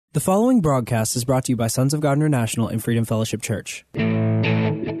The following broadcast is brought to you by Sons of God International and Freedom Fellowship Church. Hello,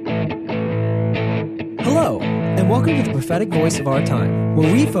 and welcome to the prophetic voice of our time,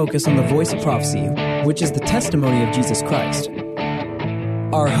 where we focus on the voice of prophecy, which is the testimony of Jesus Christ.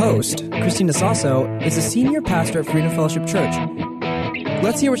 Our host, Christina Sasso, is a senior pastor at Freedom Fellowship Church.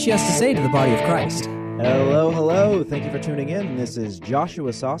 Let's hear what she has to say to the body of Christ. Hello. Thank you for tuning in. This is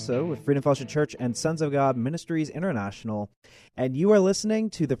Joshua Sasso with Freedom Fellowship Church and Sons of God Ministries International, and you are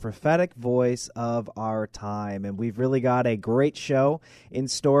listening to the prophetic voice of our time, and we've really got a great show in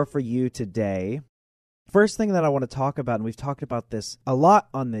store for you today. First thing that I want to talk about, and we've talked about this a lot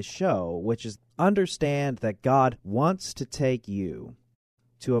on this show, which is understand that God wants to take you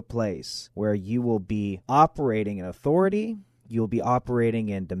to a place where you will be operating in authority, you'll be operating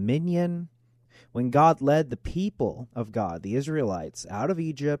in dominion. When God led the people of God, the Israelites, out of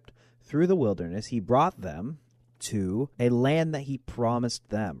Egypt through the wilderness, he brought them to a land that he promised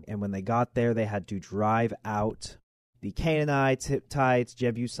them. And when they got there, they had to drive out the Canaanites, Hittites,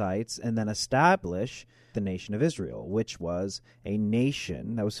 Jebusites, and then establish the nation of Israel, which was a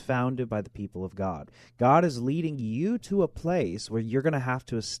nation that was founded by the people of God. God is leading you to a place where you're going to have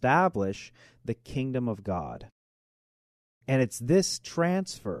to establish the kingdom of God. And it's this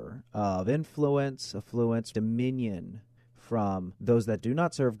transfer of influence, affluence, dominion from those that do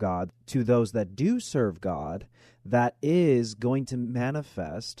not serve God to those that do serve God that is going to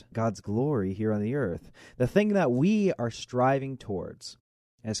manifest God's glory here on the earth. The thing that we are striving towards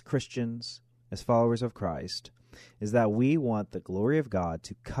as Christians, as followers of Christ, is that we want the glory of God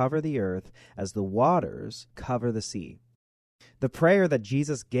to cover the earth as the waters cover the sea. The prayer that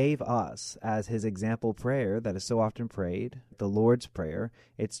Jesus gave us as his example prayer that is so often prayed, the Lord's Prayer,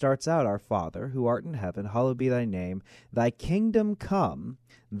 it starts out, Our Father, who art in heaven, hallowed be thy name. Thy kingdom come,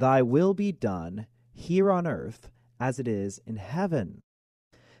 thy will be done, here on earth as it is in heaven.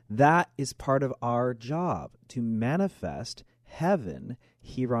 That is part of our job, to manifest heaven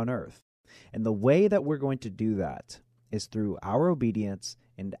here on earth. And the way that we're going to do that is through our obedience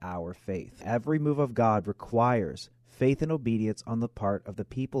and our faith. Every move of God requires faith and obedience on the part of the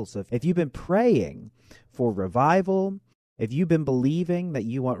people. So if you've been praying for revival, if you've been believing that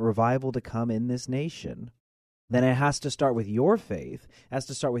you want revival to come in this nation, then it has to start with your faith. It has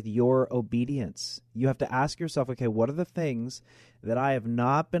to start with your obedience. You have to ask yourself, okay, what are the things that I have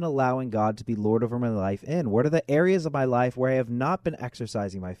not been allowing God to be Lord over my life in? What are the areas of my life where I have not been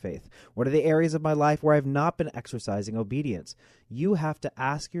exercising my faith? What are the areas of my life where I have not been exercising obedience? You have to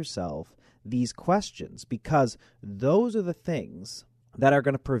ask yourself these questions, because those are the things that are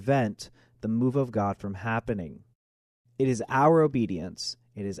going to prevent the move of God from happening. It is our obedience,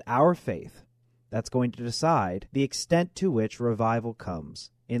 it is our faith that's going to decide the extent to which revival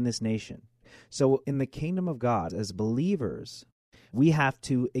comes in this nation. So in the kingdom of God, as believers, we have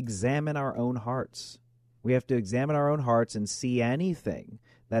to examine our own hearts. We have to examine our own hearts and see anything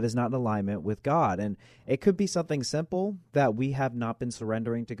that is not in alignment with God. And it could be something simple that we have not been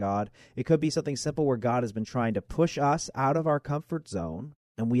surrendering to God. It could be something simple where God has been trying to push us out of our comfort zone,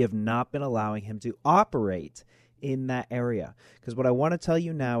 and we have not been allowing him to operate in that area. Because what I want to tell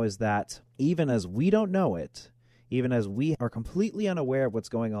you now is that even as we don't know it, even as we are completely unaware of what's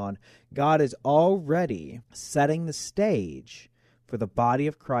going on, God is already setting the stage for the body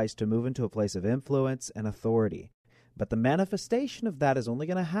of Christ to move into a place of influence and authority. But the manifestation of that is only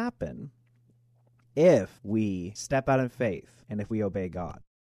going to happen if we step out in faith and if we obey God.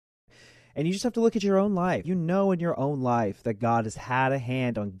 And you just have to look at your own life. You know in your own life that God has had a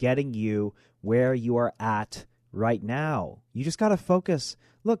hand on getting you where you are at right now. You just got to focus.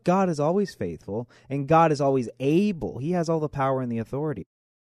 Look, God is always faithful, and God is always able. He has all the power and the authority.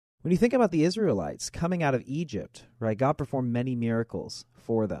 When you think about the Israelites coming out of Egypt, right, God performed many miracles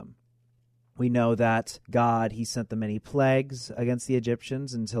for them. We know that God, he sent the many plagues against the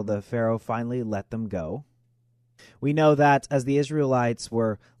Egyptians until the Pharaoh finally let them go. We know that as the Israelites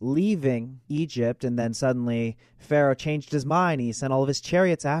were leaving Egypt, and then suddenly Pharaoh changed his mind, he sent all of his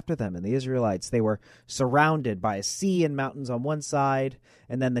chariots after them, and the Israelites, they were surrounded by a sea and mountains on one side,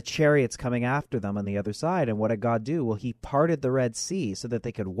 and then the chariots coming after them on the other side. And what did God do? Well, he parted the Red Sea so that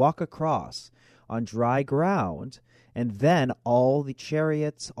they could walk across on dry ground, and then all the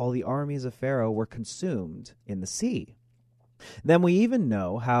chariots, all the armies of Pharaoh were consumed in the sea. Then we even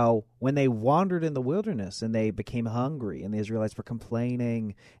know how when they wandered in the wilderness and they became hungry and the Israelites were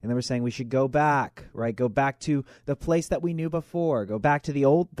complaining and they were saying we should go back, right? Go back to the place that we knew before. Go back to the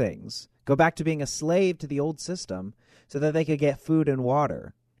old things. Go back to being a slave to the old system so that they could get food and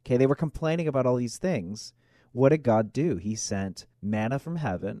water. Okay, they were complaining about all these things. What did God do? He sent manna from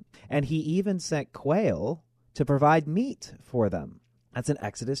heaven, and he even sent quail to provide meat for them. That's in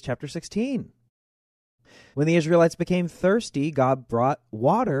Exodus chapter 16. When the Israelites became thirsty, God brought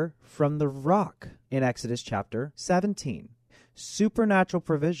water from the rock in Exodus chapter 17. Supernatural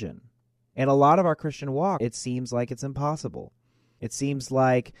provision. In a lot of our Christian walk, it seems like it's impossible. It seems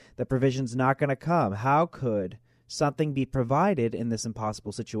like the provision's not going to come. How could something be provided in this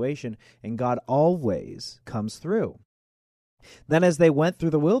impossible situation? And God always comes through. Then as they went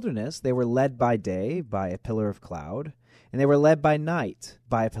through the wilderness, they were led by day by a pillar of cloud, and they were led by night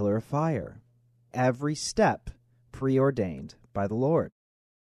by a pillar of fire. Every step preordained by the Lord.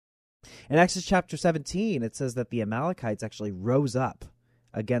 In Exodus chapter 17, it says that the Amalekites actually rose up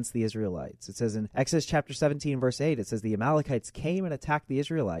against the Israelites. It says in Exodus chapter 17, verse 8, it says the Amalekites came and attacked the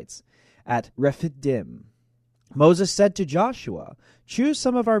Israelites at Rephidim. Moses said to Joshua, "Choose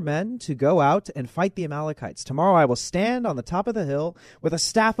some of our men to go out and fight the Amalekites. Tomorrow I will stand on the top of the hill with a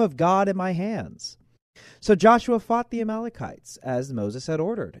staff of God in my hands." So Joshua fought the Amalekites, as Moses had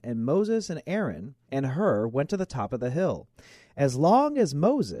ordered, and Moses and Aaron and Hur went to the top of the hill. As long as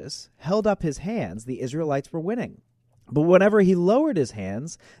Moses held up his hands, the Israelites were winning. But whenever he lowered his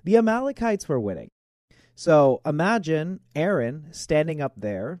hands, the Amalekites were winning. So imagine Aaron standing up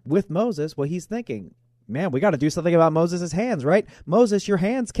there with Moses. Well, he's thinking, man, we got to do something about Moses' hands, right? Moses, your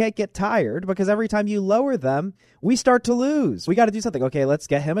hands can't get tired because every time you lower them, we start to lose. We got to do something. Okay, let's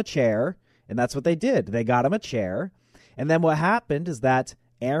get him a chair. And that's what they did. They got him a chair. And then what happened is that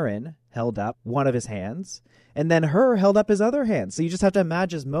Aaron held up one of his hands, and then Hur held up his other hand. So you just have to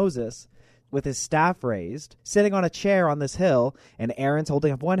imagine Moses with his staff raised, sitting on a chair on this hill, and Aaron's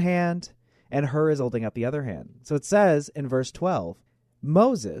holding up one hand, and Hur is holding up the other hand. So it says in verse 12,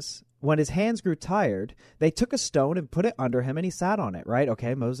 Moses, when his hands grew tired, they took a stone and put it under him, and he sat on it, right?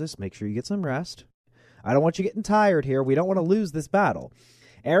 Okay, Moses, make sure you get some rest. I don't want you getting tired here. We don't want to lose this battle.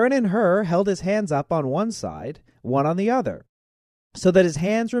 Aaron and Hur held his hands up on one side, one on the other, so that his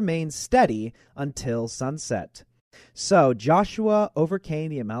hands remained steady until sunset. So Joshua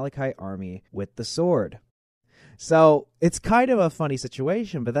overcame the Amalekite army with the sword. So it's kind of a funny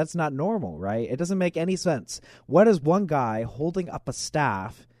situation, but that's not normal, right? It doesn't make any sense. What does one guy holding up a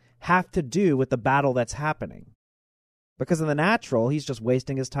staff have to do with the battle that's happening? Because in the natural, he's just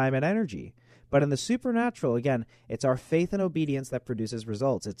wasting his time and energy. But in the supernatural, again, it's our faith and obedience that produces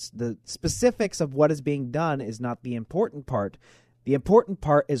results. It's the specifics of what is being done is not the important part. The important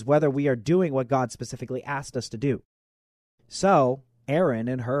part is whether we are doing what God specifically asked us to do. So Aaron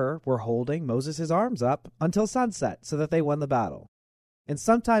and Hur were holding Moses' arms up until sunset so that they won the battle. And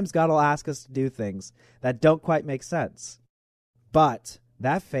sometimes God will ask us to do things that don't quite make sense. But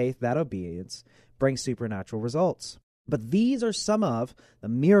that faith, that obedience, brings supernatural results. But these are some of the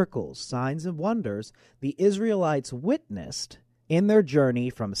miracles, signs, and wonders the Israelites witnessed in their journey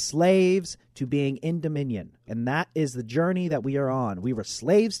from slaves to being in dominion. And that is the journey that we are on. We were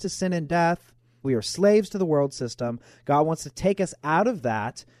slaves to sin and death. We are slaves to the world system. God wants to take us out of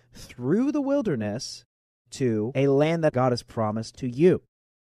that through the wilderness to a land that God has promised to you.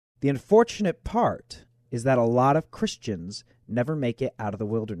 The unfortunate part is that a lot of Christians never make it out of the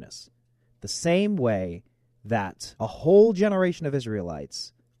wilderness. The same way that a whole generation of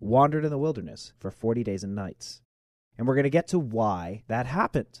Israelites wandered in the wilderness for 40 days and nights. And we're going to get to why that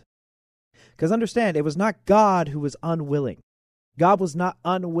happened. Because understand, it was not God who was unwilling. God was not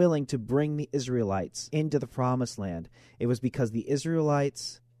unwilling to bring the Israelites into the promised land. It was because the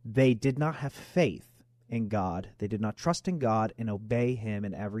Israelites, they did not have faith in God. They did not trust in God and obey him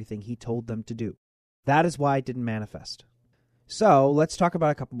in everything he told them to do. That is why it didn't manifest. So let's talk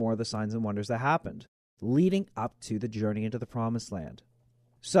about a couple more of the signs and wonders that happened leading up to the journey into the promised land.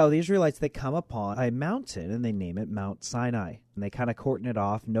 So the Israelites, they come upon a mountain, and they name it Mount Sinai. And they kind of cordon it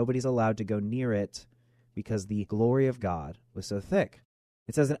off. Nobody's allowed to go near it because the glory of God was so thick.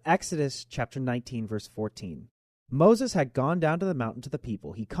 It says in Exodus chapter 19, verse 14, Moses had gone down to the mountain to the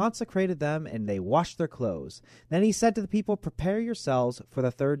people. He consecrated them, and they washed their clothes. Then he said to the people, "Prepare yourselves for the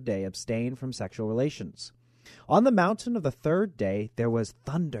third day. Abstain from sexual relations." On the mountain of the third day, there was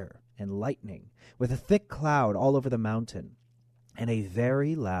thunder and lightning, with a thick cloud all over the mountain, and a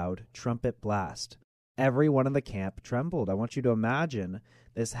very loud trumpet blast. Everyone in the camp trembled. I want you to imagine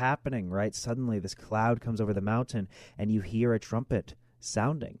this happening, right? Suddenly this cloud comes over the mountain, and you hear a trumpet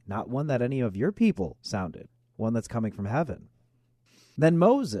sounding. Not one that any of your people sounded, one that's coming from heaven. Then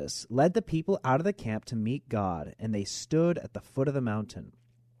Moses led the people out of the camp to meet God, and they stood at the foot of the mountain.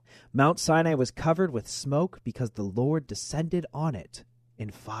 Mount Sinai was covered with smoke because the Lord descended on it in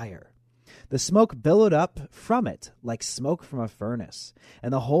fire. The smoke billowed up from it like smoke from a furnace,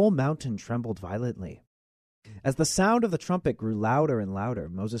 and the whole mountain trembled violently. As the sound of the trumpet grew louder and louder,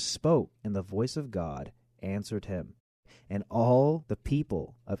 Moses spoke, and the voice of God answered him. And all the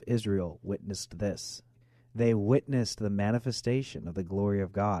people of Israel witnessed this. They witnessed the manifestation of the glory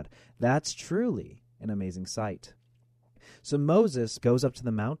of God. That's truly an amazing sight. So Moses goes up to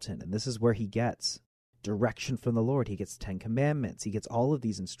the mountain, and this is where he gets direction from the Lord. He gets 10 commandments. He gets all of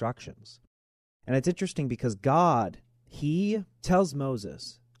these instructions. And it's interesting because God, he tells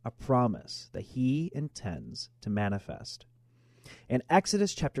Moses a promise that he intends to manifest. In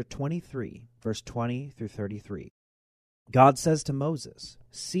Exodus chapter 23, verse 20 through 33, God says to Moses,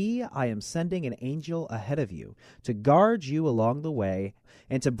 "See, I am sending an angel ahead of you to guard you along the way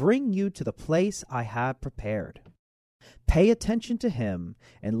and to bring you to the place I have prepared. Pay attention to him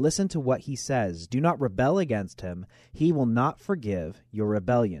and listen to what he says. Do not rebel against him. He will not forgive your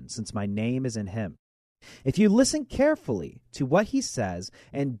rebellion, since my name is in him. If you listen carefully to what he says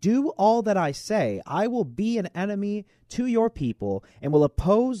and do all that I say, I will be an enemy to your people and will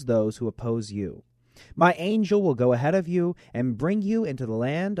oppose those who oppose you. My angel will go ahead of you and bring you into the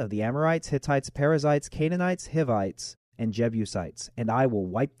land of the Amorites, Hittites, Perizzites, Canaanites, Hivites, and Jebusites, and I will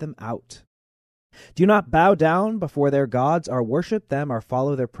wipe them out. Do not bow down before their gods or worship them or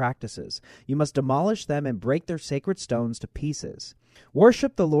follow their practices. You must demolish them and break their sacred stones to pieces.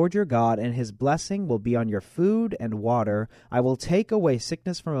 Worship the Lord your God, and his blessing will be on your food and water. I will take away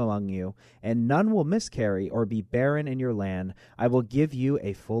sickness from among you, and none will miscarry or be barren in your land. I will give you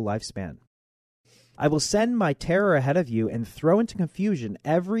a full lifespan. I will send my terror ahead of you and throw into confusion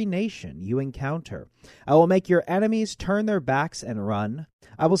every nation you encounter. I will make your enemies turn their backs and run.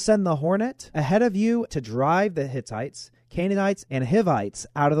 I will send the hornet ahead of you to drive the Hittites, Canaanites, and Hivites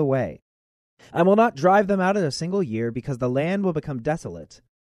out of the way. I will not drive them out in a single year, because the land will become desolate,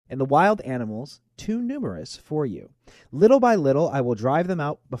 and the wild animals too numerous for you. Little by little I will drive them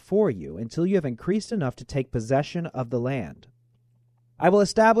out before you, until you have increased enough to take possession of the land. I will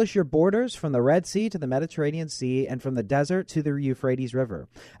establish your borders from the Red Sea to the Mediterranean Sea, and from the desert to the Euphrates River.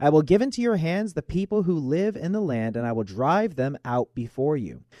 I will give into your hands the people who live in the land, and I will drive them out before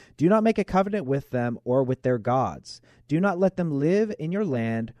you. Do not make a covenant with them or with their gods. Do not let them live in your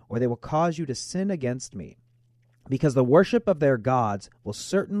land, or they will cause you to sin against me, because the worship of their gods will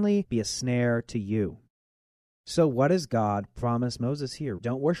certainly be a snare to you." So what does God promise Moses here?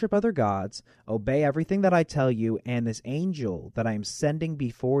 Don't worship other gods, obey everything that I tell you, and this angel that I am sending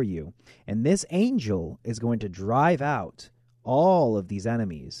before you. And this angel is going to drive out all of these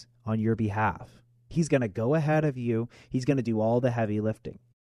enemies on your behalf. He's going to go ahead of you. He's going to do all the heavy lifting.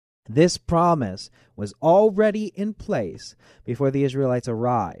 This promise was already in place before the Israelites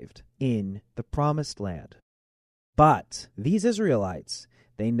arrived in the promised land. But these Israelites,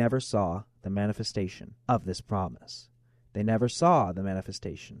 they never saw the manifestation of this promise. They never saw the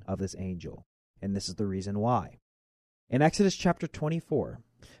manifestation of this angel, and this is the reason why. In Exodus chapter 24,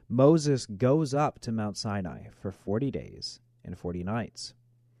 Moses goes up to Mount Sinai for 40 days and 40 nights.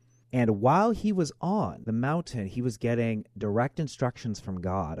 And while he was on the mountain, he was getting direct instructions from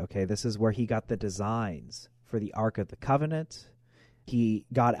God. Okay, this is where he got the designs for the Ark of the Covenant.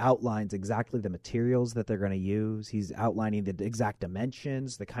 God outlines exactly the materials that they're going to use. He's outlining the exact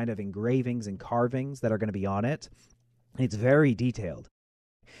dimensions, the kind of engravings and carvings that are going to be on it. It's very detailed.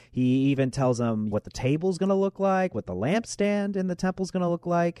 He even tells them what the table's going to look like, what the lampstand in the temple's going to look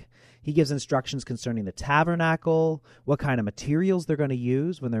like. He gives instructions concerning the tabernacle, what kind of materials they're going to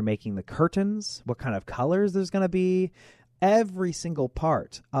use when they're making the curtains, what kind of colors there's going to be. Every single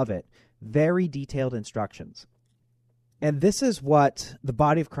part of it, very detailed instructions. And this is what the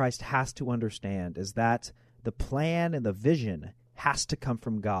body of Christ has to understand, is that the plan and the vision has to come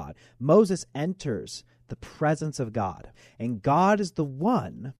from God. Moses enters the presence of God, and God is the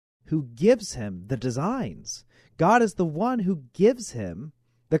one who gives him the designs. God is the one who gives him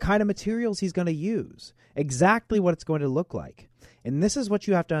the kind of materials he's going to use, exactly what it's going to look like. And this is what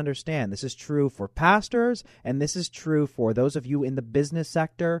you have to understand. This is true for pastors, and this is true for those of you in the business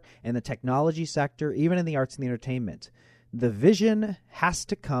sector and the technology sector, even in the arts and the entertainment. The vision has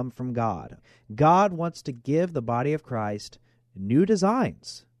to come from God. God wants to give the body of Christ new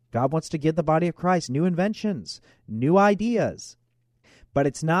designs. God wants to give the body of Christ new inventions, new ideas. But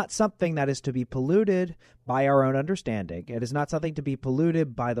it's not something that is to be polluted by our own understanding. It is not something to be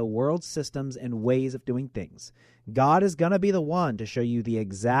polluted by the world's systems and ways of doing things. God is going to be the one to show you the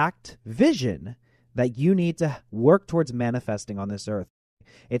exact vision that you need to work towards manifesting on this earth.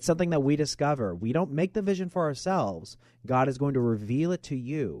 It's something that we discover. We don't make the vision for ourselves. God is going to reveal it to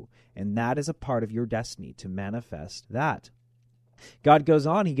you, and that is a part of your destiny to manifest that. God goes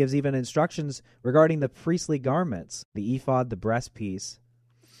on. He gives even instructions regarding the priestly garments, the ephod, the breastpiece.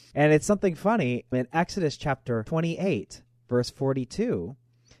 And it's something funny. In Exodus chapter 28, verse 42,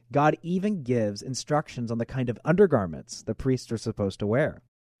 God even gives instructions on the kind of undergarments the priests are supposed to wear.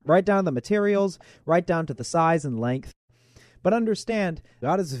 Right down to the materials, right down to the size and length. But understand,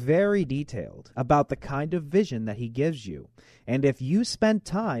 God is very detailed about the kind of vision that he gives you. And if you spend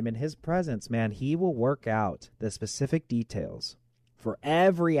time in his presence, man, he will work out the specific details for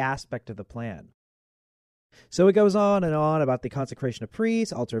every aspect of the plan. So it goes on and on about the consecration of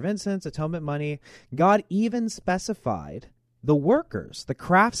priests, altar of incense, atonement money. God even specified the workers, the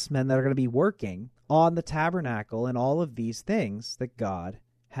craftsmen that are going to be working on the tabernacle and all of these things that God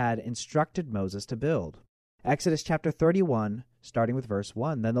had instructed Moses to build. Exodus chapter 31, starting with verse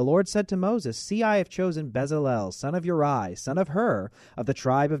 1. Then the Lord said to Moses, See, I have chosen Bezalel, son of Uri, son of Hur, of the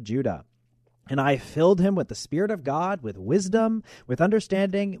tribe of Judah. And I filled him with the Spirit of God, with wisdom, with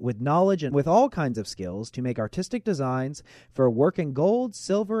understanding, with knowledge, and with all kinds of skills to make artistic designs, for work in gold,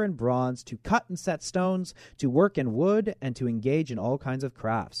 silver, and bronze, to cut and set stones, to work in wood, and to engage in all kinds of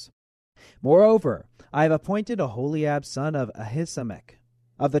crafts. Moreover, I have appointed Aholiab, son of Ahisamach,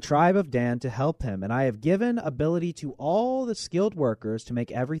 of the tribe of Dan, to help him, and I have given ability to all the skilled workers to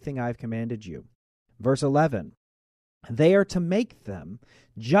make everything I have commanded you. Verse 11. They are to make them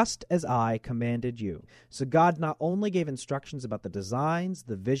just as I commanded you. So God not only gave instructions about the designs,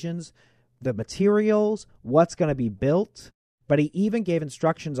 the visions, the materials, what's going to be built, but he even gave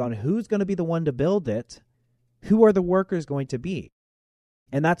instructions on who's going to be the one to build it, who are the workers going to be.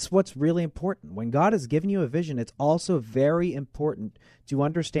 And that's what's really important. When God has given you a vision, it's also very important to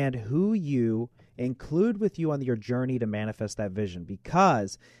understand who you include with you on your journey to manifest that vision.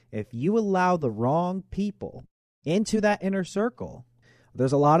 Because if you allow the wrong people into that inner circle,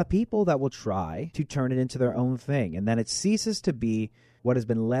 there's a lot of people that will try to turn it into their own thing. And then it ceases to be what has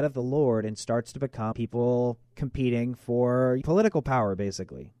been led of the Lord and starts to become people competing for political power,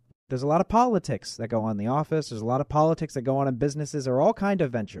 basically. There's a lot of politics that go on in the office. There's a lot of politics that go on in businesses or all kinds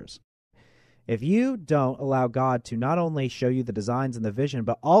of ventures. If you don't allow God to not only show you the designs and the vision,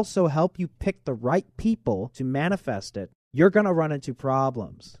 but also help you pick the right people to manifest it, you're going to run into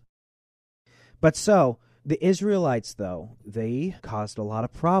problems. But so, the Israelites, though, they caused a lot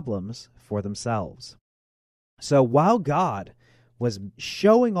of problems for themselves. So while God was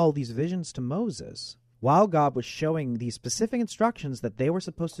showing all these visions to Moses, while God was showing these specific instructions that they were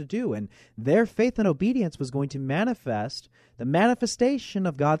supposed to do, and their faith and obedience was going to manifest the manifestation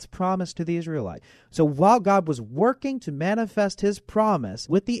of God's promise to the Israelites. So while God was working to manifest his promise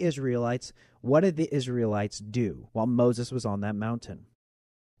with the Israelites, what did the Israelites do while Moses was on that mountain?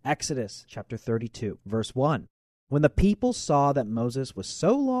 Exodus chapter 32, verse 1. When the people saw that Moses was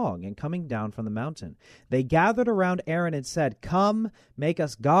so long in coming down from the mountain, they gathered around Aaron and said, Come, make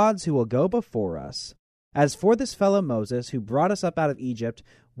us gods who will go before us. As for this fellow Moses, who brought us up out of Egypt,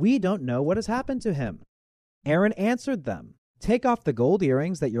 we don't know what has happened to him. Aaron answered them, Take off the gold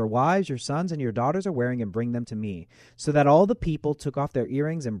earrings that your wives, your sons, and your daughters are wearing and bring them to me. So that all the people took off their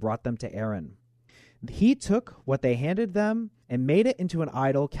earrings and brought them to Aaron. He took what they handed them and made it into an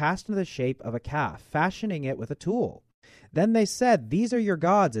idol cast into the shape of a calf, fashioning it with a tool. Then they said, These are your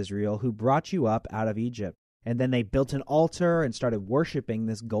gods, Israel, who brought you up out of Egypt. And then they built an altar and started worshiping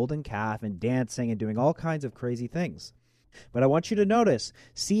this golden calf and dancing and doing all kinds of crazy things. But I want you to notice,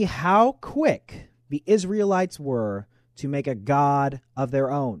 see how quick the Israelites were to make a god of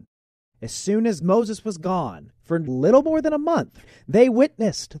their own. As soon as Moses was gone, for little more than a month, they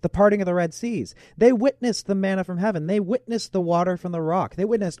witnessed the parting of the Red Seas. They witnessed the manna from heaven. They witnessed the water from the rock. They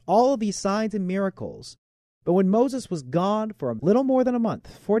witnessed all of these signs and miracles. But when Moses was gone for a little more than a month,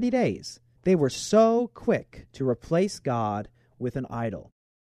 40 days, they were so quick to replace God with an idol.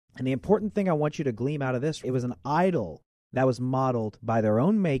 And the important thing I want you to glean out of this, it was an idol that was modeled by their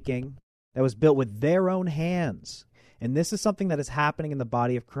own making, that was built with their own hands. And this is something that is happening in the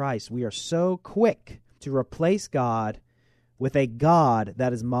body of Christ. We are so quick to replace God with a God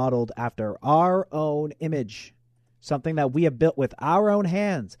that is modeled after our own image, something that we have built with our own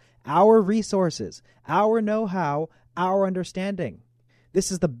hands, our resources, our know-how, our understanding.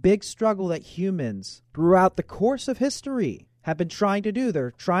 This is the big struggle that humans throughout the course of history have been trying to do.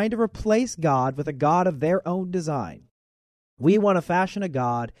 They're trying to replace God with a God of their own design. We want to fashion a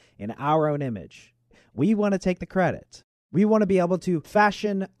God in our own image. We want to take the credit. We want to be able to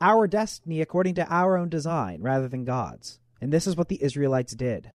fashion our destiny according to our own design rather than God's. And this is what the Israelites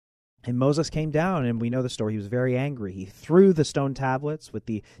did. And Moses came down, and we know the story. He was very angry. He threw the stone tablets with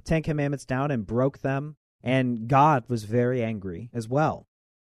the 10 Commandments down and broke them. And God was very angry as well.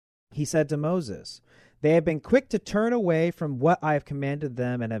 He said to Moses, They have been quick to turn away from what I have commanded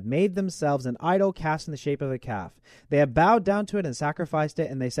them and have made themselves an idol cast in the shape of a calf. They have bowed down to it and sacrificed it,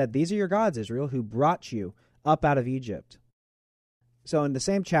 and they said, These are your gods, Israel, who brought you up out of Egypt. So in the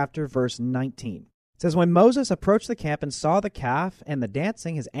same chapter, verse 19, it says, when Moses approached the camp and saw the calf and the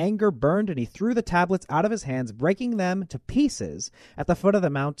dancing, his anger burned, and he threw the tablets out of his hands, breaking them to pieces at the foot of the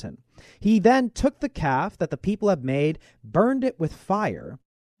mountain. He then took the calf that the people had made, burned it with fire,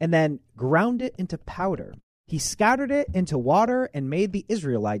 and then ground it into powder. He scattered it into water and made the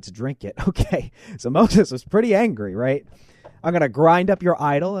Israelites drink it. Okay, so Moses was pretty angry, right? I'm going to grind up your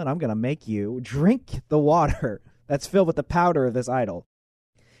idol, and I'm going to make you drink the water that's filled with the powder of this idol.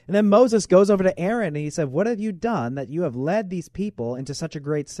 And then Moses goes over to Aaron and he said, what have you done that you have led these people into such a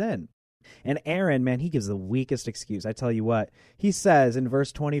great sin? And Aaron, man, he gives the weakest excuse. I tell you what, he says in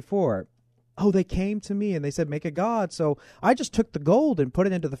verse 24, oh, they came to me and they said, make a god. So I just took the gold and put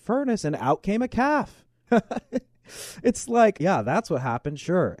it into the furnace and out came a calf. It's like, yeah, that's what happened.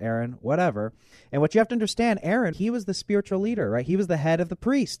 Sure, Aaron, whatever. And what you have to understand, Aaron, he was the spiritual leader, right? He was the head of the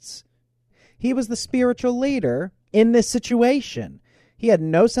priests. He was the spiritual leader in this situation. He had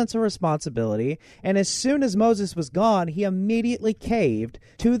no sense of responsibility, and as soon as Moses was gone, he immediately caved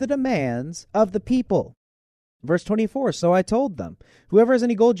to the demands of the people. Verse 24, so I told them, whoever has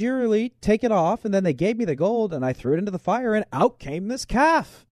any gold jewelry, take it off, and then they gave me the gold, and I threw it into the fire, and out came this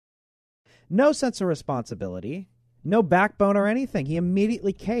calf. No sense of responsibility, no backbone or anything. He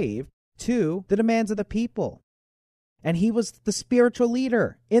immediately caved to the demands of the people, and he was the spiritual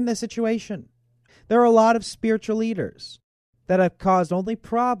leader in this situation. There are a lot of spiritual leaders that have caused only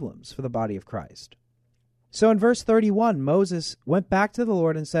problems for the body of Christ. So in verse 31, Moses went back to the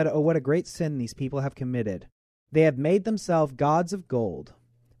Lord and said, oh, what a great sin these people have committed. They have made themselves gods of gold.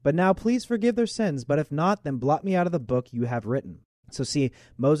 But now please forgive their sins, but if not, then blot me out of the book you have written. So see,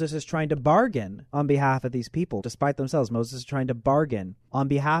 Moses is trying to bargain on behalf of these people. Despite themselves, Moses is trying to bargain on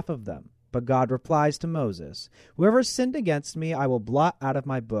behalf of them. But God replies to Moses, whoever sinned against me, I will blot out of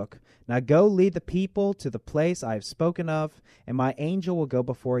my book. Now go lead the people to the place I have spoken of, and my angel will go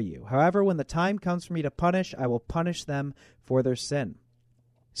before you. However, when the time comes for me to punish, I will punish them for their sin.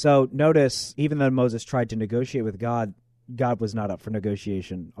 So notice, even though Moses tried to negotiate with God, God was not up for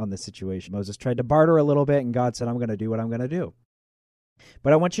negotiation on this situation. Moses tried to barter a little bit, and God said, I'm going to do what I'm going to do.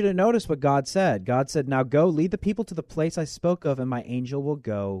 But I want you to notice what God said. God said, now go lead the people to the place I spoke of, and my angel will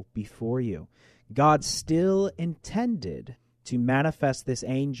go before you. God still intended to manifest this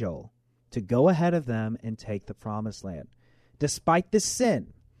angel to go ahead of them and take the promised land. Despite this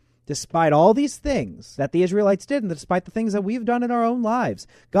sin, despite all these things that the Israelites did, and despite the things that we've done in our own lives,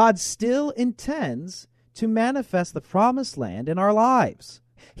 God still intends to manifest the promised land in our lives.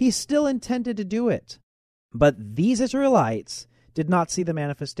 He still intended to do it. But these Israelites did not see the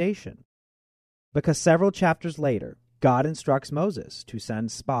manifestation, because several chapters later, God instructs Moses to send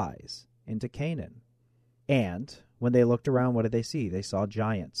spies into Canaan. And when they looked around, what did they see? They saw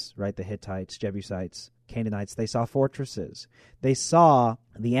giants, right? The Hittites, Jebusites, Canaanites. They saw fortresses. They saw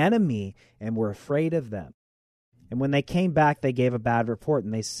the enemy and were afraid of them. And when they came back, they gave a bad report,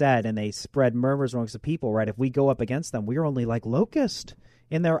 and they said, and they spread murmurs amongst the people, right? If we go up against them, we're only like locusts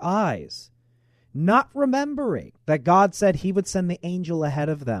in their eyes. Not remembering that God said he would send the angel ahead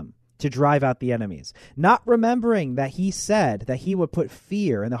of them to drive out the enemies. Not remembering that he said that he would put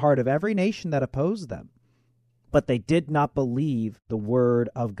fear in the heart of every nation that opposed them. But they did not believe the word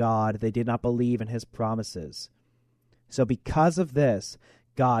of God. They did not believe in his promises. So because of this,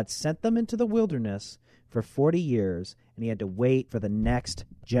 God sent them into the wilderness for 40 years, and he had to wait for the next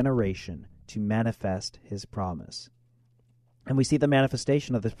generation to manifest his promise. And we see the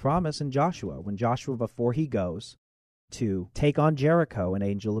manifestation of this promise in Joshua. When Joshua, before he goes to take on Jericho, an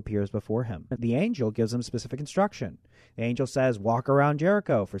angel appears before him. The angel gives him specific instruction. The angel says, walk around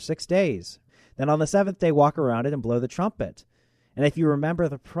Jericho for 6 days. Then on the 7th day, walk around it and blow the trumpet. And if you remember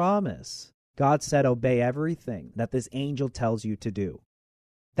the promise, God said, obey everything that this angel tells you to do.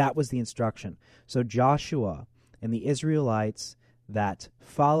 That was the instruction. So Joshua and the Israelites that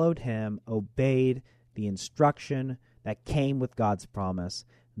followed him obeyed the instruction that came with God's promise.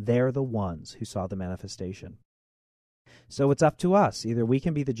 They're the ones who saw the manifestation. So it's up to us. Either we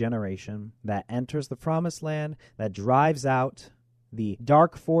can be the generation that enters the promised land, that drives out the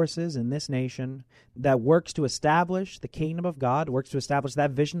dark forces in this nation, that works to establish the kingdom of God, works to establish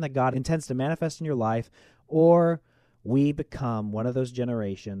that vision that God intends to manifest in your life, or we become one of those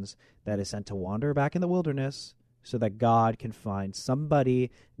generations that is sent to wander back in the wilderness so that God can find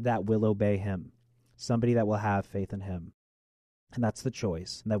somebody that will obey him, somebody that will have faith in him. And that's the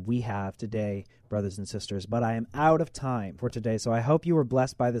choice that we have today, brothers and sisters. But I am out of time for today, so I hope you were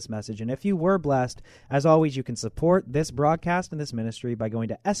blessed by this message. And if you were blessed, as always, you can support this broadcast and this ministry by going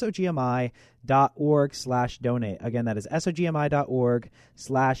to sogmi.org/donate. Again, that is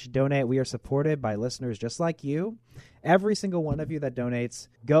sogmi.org/donate. We are supported by listeners just like you. Every single one of you that donates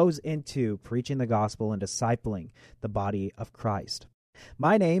goes into preaching the gospel and discipling the body of Christ.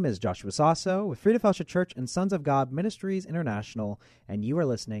 My name is Joshua Sasso with Freedom Fellowship Church and Sons of God Ministries International, and you are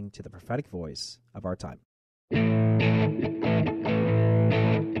listening to the prophetic voice of our time.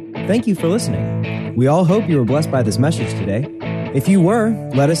 Thank you for listening. We all hope you were blessed by this message today. If you were,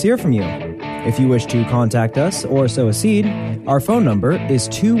 let us hear from you. If you wish to contact us or sow a seed, our phone number is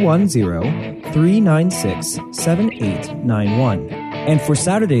 210-396-7891. And for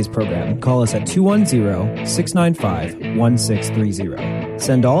Saturday's program, call us at 210-695-1630.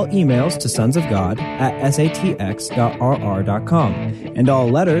 Send all emails to sonsofgod@satx.rr.com and all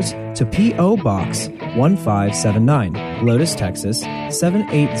letters to P.O. Box 1579, Lotus, Texas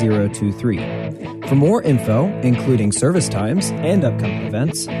 78023. For more info, including service times and upcoming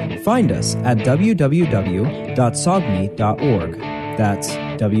events, find us at www.sogmi.org. That's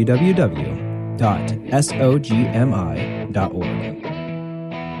www.sogmi.org.